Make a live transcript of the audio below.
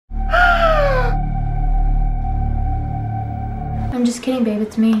I'm just kidding, babe.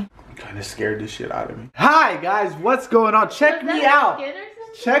 It's me. Kind of scared the shit out of me. Hi guys, what's going on? Check me out.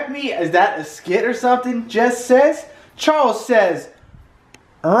 Check me. Is that a skit or something? Jess says. Charles says.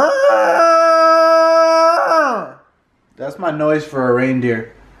 That's my noise for a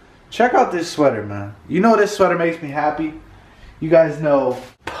reindeer. Check out this sweater, man. You know this sweater makes me happy. You guys know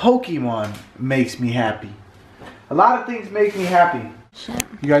Pokemon makes me happy. A lot of things make me happy. Shit.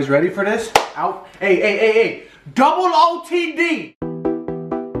 You guys ready for this? Out. Hey. Double OTD.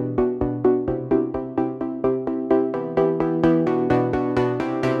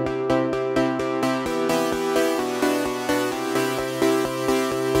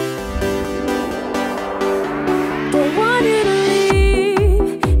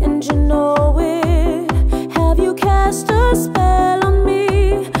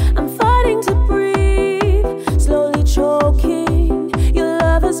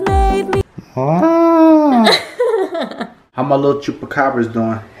 How my little chupacabra's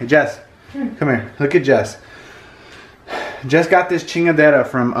doing? Hey Jess, come here. Look at Jess. Jess got this chingadera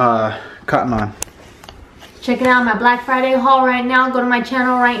from Cotton On. Check it out, my Black Friday haul right now. Go to my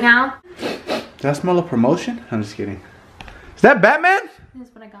channel right now. That smell a promotion? I'm just kidding. Is that Batman?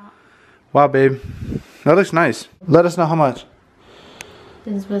 That's what I got. Wow, babe. That looks nice. Let us know how much.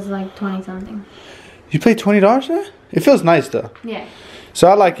 This was like 20 something. You paid $20 for that? It feels nice though. Yeah. So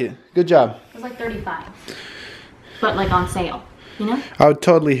I like it. Good job. It was like 35. But like on sale, you know? I would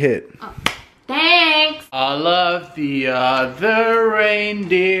totally hit. Oh. Thanks! I love the other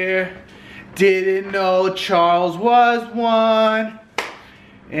reindeer. Didn't know Charles was one.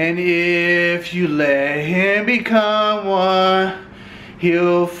 And if you let him become one,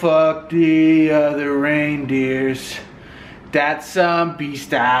 he'll fuck the other reindeers. That's some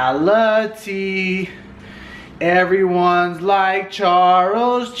bestiality. Everyone's like,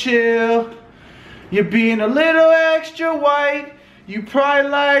 Charles, chill. You're being a little extra white. You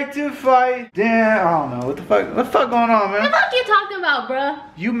probably like to fight. Damn, I don't know. What the fuck going on, man? What the fuck you talking about, bruh?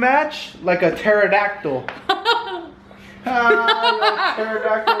 You match like a pterodactyl.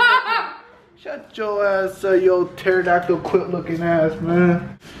 Pterodactyl. Shut your ass up, yo pterodactyl quilt looking ass,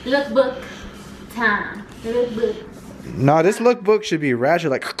 man. Lookbook time. Lookbook. Nah, this lookbook should be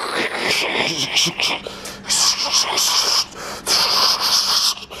ratchet, like.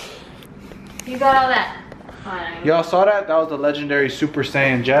 You got all that. Y'all saw that? That was the legendary Super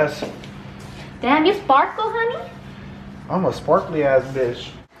Saiyan Jess. Damn, you sparkle, honey? I'm a sparkly ass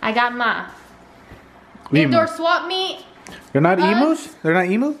bitch. I got my indoor swap meet. They're not emus? They're not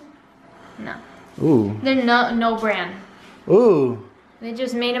emu? No. Ooh. They're no brand. Ooh. They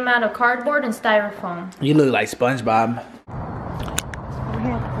just made them out of cardboard and styrofoam. You look like Spongebob.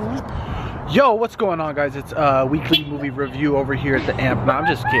 Yo, what's going on, guys? It's a weekly movie review over here at the Amp. No, I'm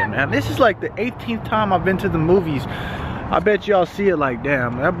just kidding, man. This is like the 18th time I've been to the movies. I bet y'all see it like,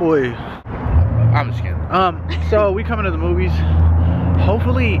 damn, that boy. I'm just kidding. So we coming to the movies.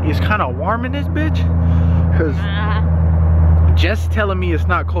 Hopefully it's kind of warm in this bitch, cause Jess telling me it's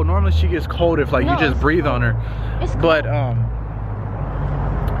not cold. Normally she gets cold if like you just breathe on her. But I'm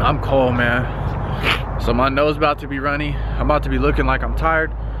cold, man. So my nose about to be runny. I'm about to be looking like I'm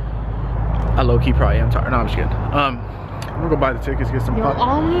tired. I low-key probably am tired. No, I'm just kidding. I'm gonna go buy the tickets, get some pop.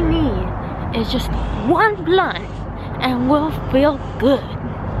 All we need is just one blunt and we'll feel good.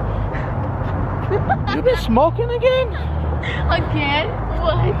 You been smoking again? Again?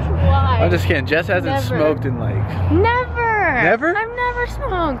 What? Why? I'm just kidding. Jess hasn't smoked in like... Never! Never? I've never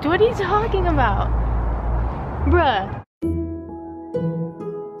smoked. What are you talking about? Bruh.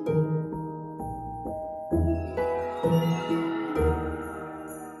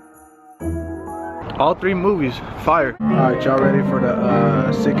 All three movies, fire. Alright, y'all ready for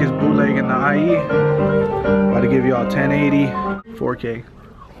the sickest bootleg in the IE? About to give y'all 1080, 4K,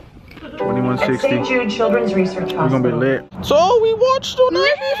 2160. St. Jude Children's Research Hospital. We're gonna be lit. So we watched the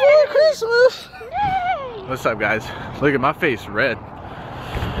night before Christmas. What's up, guys? Look at my face, red.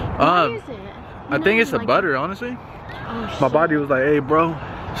 What is it? I think it's the butter, honestly. Oh, my body was like, hey bro,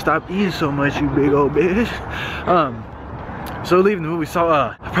 stop eating so much, you big old bitch. So leaving the movie,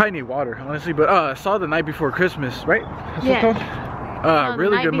 saw I probably need water, honestly, but saw The Night Before Christmas, right? That's what it's called?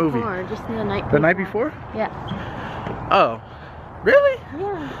 Really good movie. Just the night before. The night before? Yeah. Oh, really?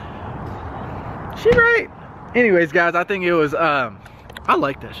 Yeah. She right. Anyways, guys, I think it was I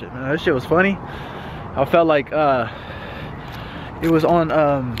like that shit, man. That shit was funny. I felt like it was on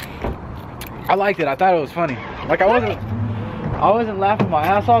I liked it. I thought it was funny. Like I wasn't laughing my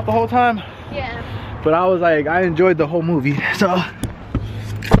ass off the whole time. Yeah. But I was like, I enjoyed the whole movie. So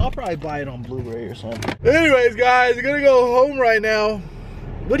I'll probably buy it on Blu-ray or something. Anyways, guys, we're gonna go home right now.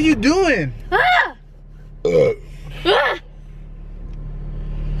 What are you doing? Ah! Ah!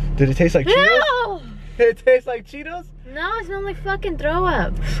 Did it taste like Cheetos? No! Did it taste like Cheetos? No, it smells like fucking throw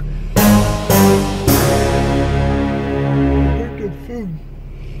up. Good food.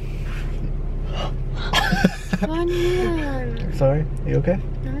 Onion. Sorry, you okay?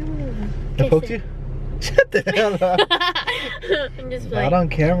 No. I poked you? Shut the hell up. I'm just Not like, on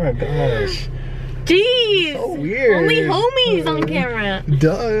camera, gosh. jeez. So weird. Only homies on camera.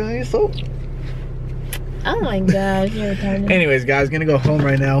 Duh, you're so... Oh my gosh, you're retarded. Anyways, guys, gonna go home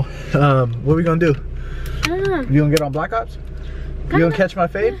right now. What are we gonna do? I don't know. You gonna get on Black Ops? You gonna catch my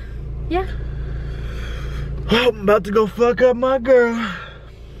fade? Yeah. Oh, I'm about to go fuck up my girl.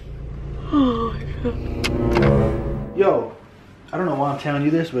 Oh. Yo, I don't know why I'm telling you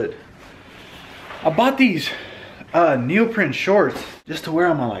this, but I bought these neoprene shorts just to wear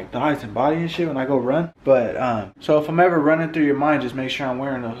on my like thighs and body and shit when I go run. But so if I'm ever running through your mind, just make sure I'm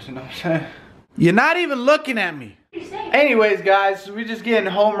wearing those, you know what I'm saying? You're not even looking at me. Anyways, guys, we're just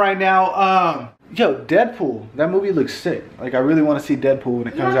getting home right now. Yo, Deadpool, that movie looks sick. Like I really want to see Deadpool when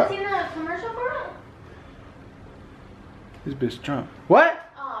it comes out. You haven't seen the commercial for it? This bitch drunk. What?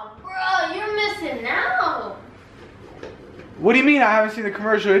 Oh, bro, you're missing out. What do you mean I haven't seen the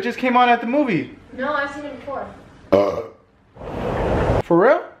commercial? It just came on at the movie. No, I've seen it before. For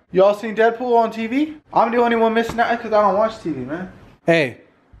real? Y'all seen Deadpool on TV? I'm the only one missing out because I don't watch TV, man. Hey,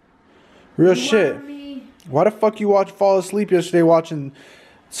 real shit. Why the fuck you fall asleep yesterday watching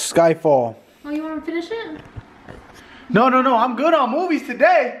Skyfall? Oh, you want to finish it? No, I'm good on movies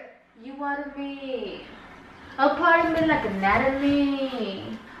today. You wanted me. A part of me like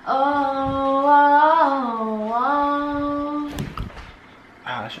anatomy. Oh.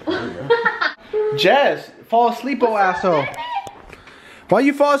 Ah, shit. Jess, fall asleep, oh asshole. Why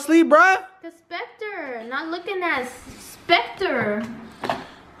you fall asleep, bruh? The Spectre. Not looking at Spectre.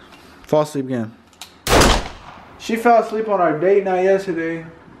 Fall asleep again. She fell asleep on our date night yesterday.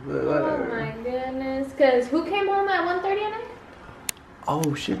 Oh my goodness. Because who came home at 1:30 at night?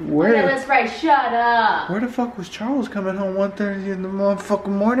 Oh shit, Oh, where? yeah, that's right. Shut up. Where the fuck was Charles coming home 1:30 in the motherfucking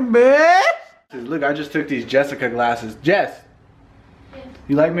morning, bitch? Look, I just took these Jessica glasses. Jess,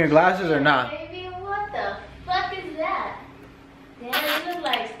 you like me in glasses or not? Baby, what the fuck is that? Damn, you look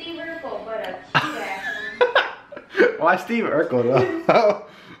like Steve Urkel, but a cute ass one. Why Steve Urkel though?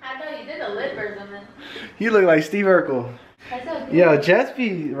 I thought you did a lip or something. You look like Steve Urkel. That's so good. Yo, Jess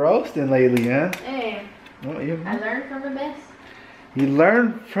be roasting lately, huh? Hey, Well, I learned from the best. you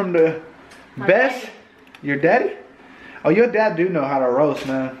learned from the My best? daddy. Your daddy? Oh, your dad do know how to roast,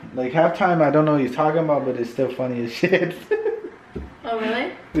 man. Like half time I don't know what he's talking about, but it's still funny as shit. Oh,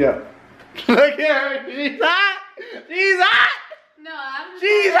 really? Yeah. Look at her. She's hot. She's hot. No, I'm just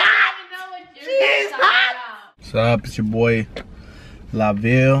She's I hot. don't know what you're She's talking hot. about. What's up? It's your boy,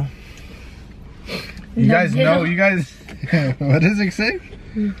 LaVille. You guys know, you guys, what does it say?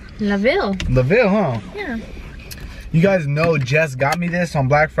 LaVille. LaVille, huh? Yeah. You guys know Jess got me this on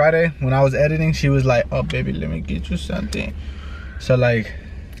Black Friday when I was editing. She was like, oh baby, let me get you something. So like,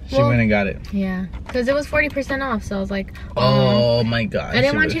 she went and got it. Yeah, because it was 40% off, so I was like, Oh my God. I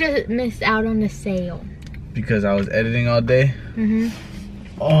didn't want you to miss out on the sale. Because I was editing all day? Mm-hmm.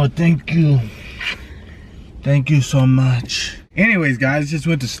 Oh, thank you. Thank you so much. Anyways, guys, just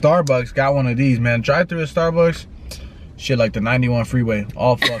went to Starbucks, got one of these, man. Drive through a Starbucks, shit like the 91 freeway,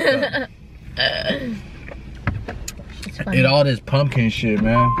 all fucked up. It all this pumpkin shit,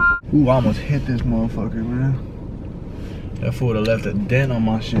 man. Ooh, I almost hit this motherfucker, man. That fool would've left a dent on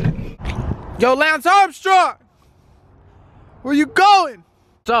my shit. Yo, Lance Armstrong! Where you going?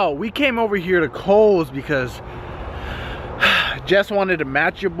 So, we came over here to Kohl's because Jess wanted to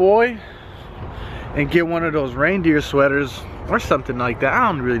match your boy and get one of those reindeer sweaters or something like that. I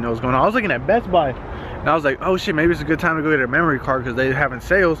don't really know what's going on. I was looking at Best Buy and I was like, oh shit, maybe it's a good time to go get a memory card because they're having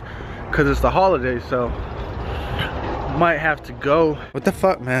sales because it's the holidays, so might have to go. What the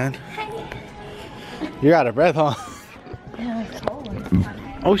fuck, man? You're out of breath, huh? Yeah, it's cold.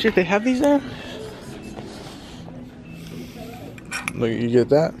 Oh shit, they have these there? Look, you get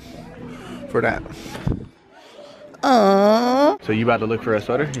that for that. So you about to look for a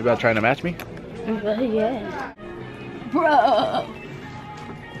sweater? You about trying to match me? Yeah. Bro.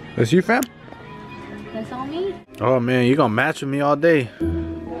 That's you, fam? That's on me? Oh man, you gonna match with me all day. Let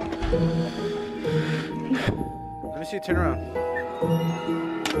me see you turn around.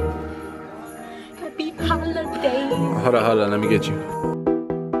 Happy holidays. Hold on, let me get you.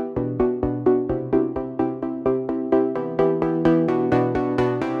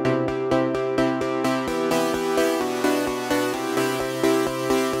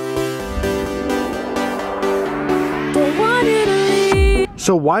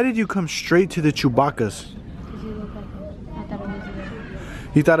 So why did you come straight to the Chewbacca's? Because you look like him. I thought it was you.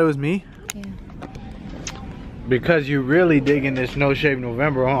 You thought it was me? Yeah. Because you really digging this No Shave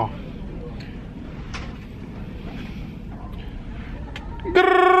November, huh?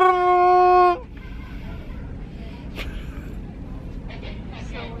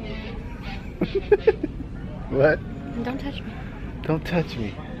 What? Don't touch me. Don't touch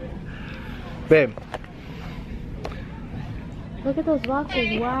me. Babe. Look at those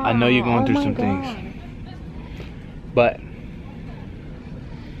boxes. Wow. I know you're going through my some God. things. But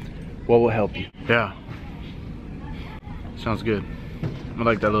what will help you? Yeah. Sounds good. I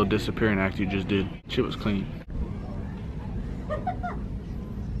like that little disappearing act you just did. Shit was clean.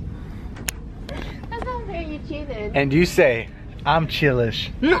 That's not fair, you cheated. And you say, I'm chillish.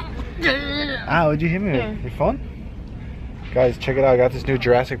 Ah, what'd you hit me with? Your phone? Guys, check it out. I got this new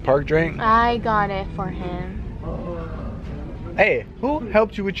Jurassic Park drink. I got it for him. Hey, who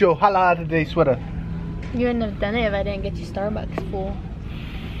helped you with your holiday sweater? You wouldn't have done it if I didn't get you Starbucks, fool.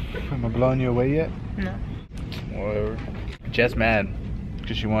 Am I blowing you away yet? No. Whatever. Jess mad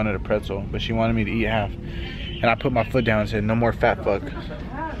because she wanted a pretzel, but she wanted me to eat half. And I put my foot down and said, no more fat fuck.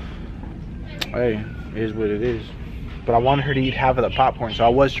 Hey, it is what it is. But I wanted her to eat half of the popcorn, so I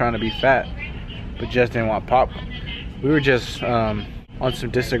was trying to be fat. But Jess didn't want popcorn. We were just on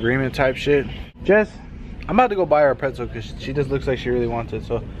some disagreement type shit. Jess, I'm about to go buy her a pretzel because she just looks like she really wants it.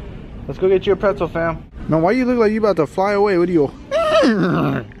 So let's go get you a pretzel, fam. Man, why you look like you about to fly away? What do you?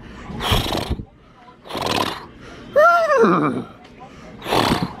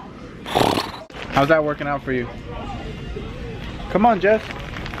 How's that working out for you? Come on, Jess.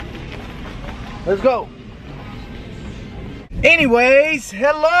 Let's go. Anyways,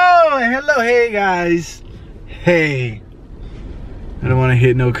 hello, hey guys. Hey. I don't want to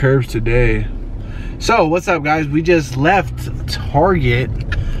hit no curves today. So, what's up, guys? We just left Target.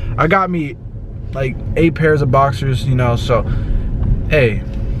 I got me like 8 pairs of boxers, you know, so hey,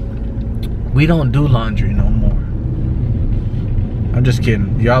 we don't do laundry no more. I'm just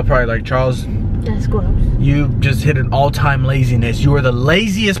kidding. Y'all probably like, Charles, That's gross. you just hit an all-time laziness. You are the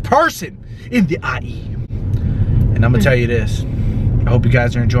laziest person in the IE. And I'm gonna tell you this. I hope you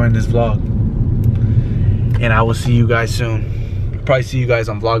guys are enjoying this vlog. And I will see you guys soon. I'll probably see you guys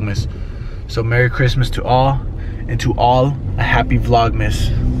on Vlogmas. So Merry Christmas to all, and to all a happy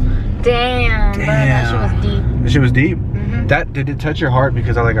Vlogmas. Damn. Bro, that shit was deep. That shit was deep? Mm-hmm. That did it touch your heart?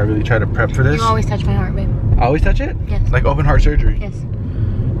 Because I really try to prep for this. You always touch my heart, babe. I always touch it? Yes. Like open heart surgery? Yes.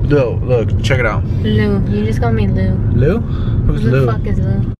 Lou, look, check it out. Lou. You just call me Lou. Lou? Who's Who Lou? the fuck is Lou?